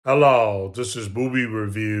Hello, this is Movie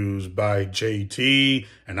Reviews by JT,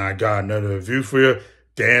 and I got another review for you.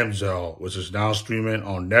 Damsel, which is now streaming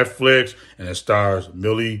on Netflix, and it stars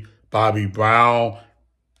Millie Bobby Brown.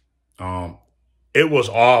 Um, it was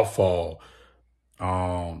awful.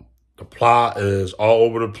 The plot is all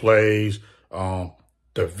over the place. The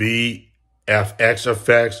VFX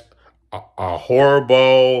effects are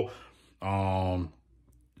horrible. Um,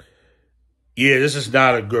 Yeah, this is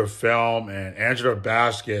not a good film, and Angela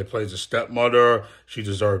Bassett plays a stepmother. She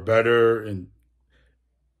deserved better and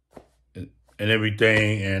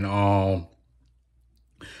everything. And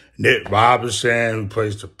Nick Robinson, who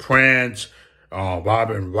plays the prince,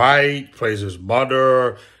 Robin Wright plays his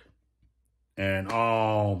mother, and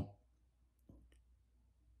so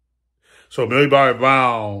Millie Bobby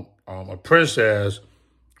Brown, a princess,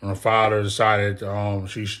 and her father decided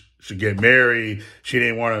she should get married. She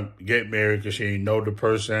didn't want to get married because she didn't know the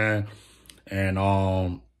person.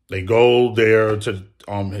 And they go there to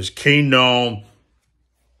his kingdom.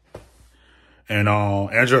 And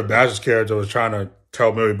Angela Bassett's character was trying to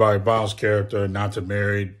tell Millie Bobby Brown's character not to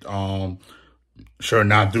marry, sure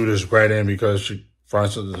not do this wedding because she, for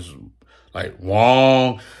instance, is like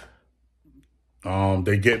wrong.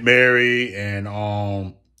 They get married,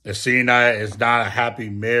 and it seemed that it's not a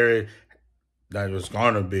happy marriage that it was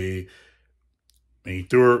gonna be. And he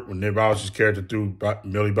threw her, when Nick Robinson's character threw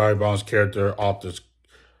Millie Bobby Brown's character off this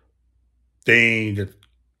thing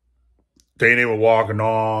they were walking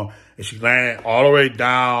on, and she landed all the way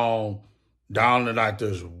down to like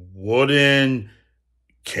this wooden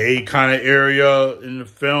cave kind of area in the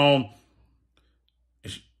film.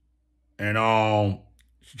 And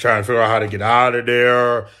she trying to figure out how to get out of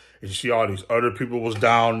there. And you see all these other people was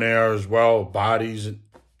down there as well, bodies.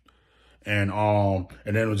 And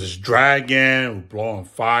then it was this dragon blowing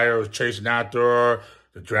fire, was chasing after her.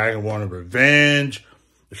 The dragon wanted revenge.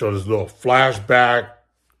 It showed this little flashback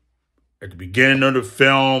at the beginning of the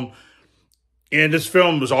film. And this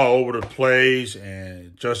film was all over the place, and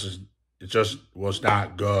it just was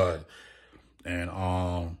not good. And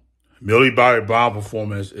Millie Bobby Brown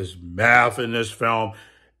performance is math in this film.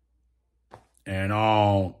 And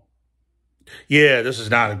yeah, this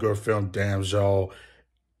is not a good film, Damsel.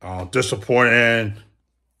 Disappointing.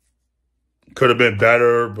 Could have been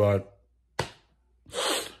better, but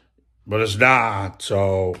it's not.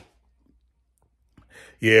 So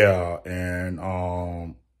yeah,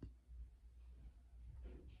 and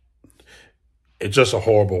it's just a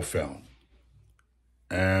horrible film.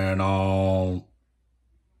 And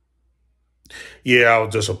yeah, I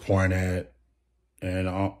was disappointed.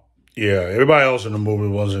 And yeah, everybody else in the movie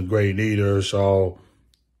wasn't great either. So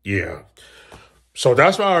yeah. So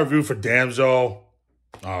that's my review for Damsel.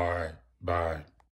 All right. Bye.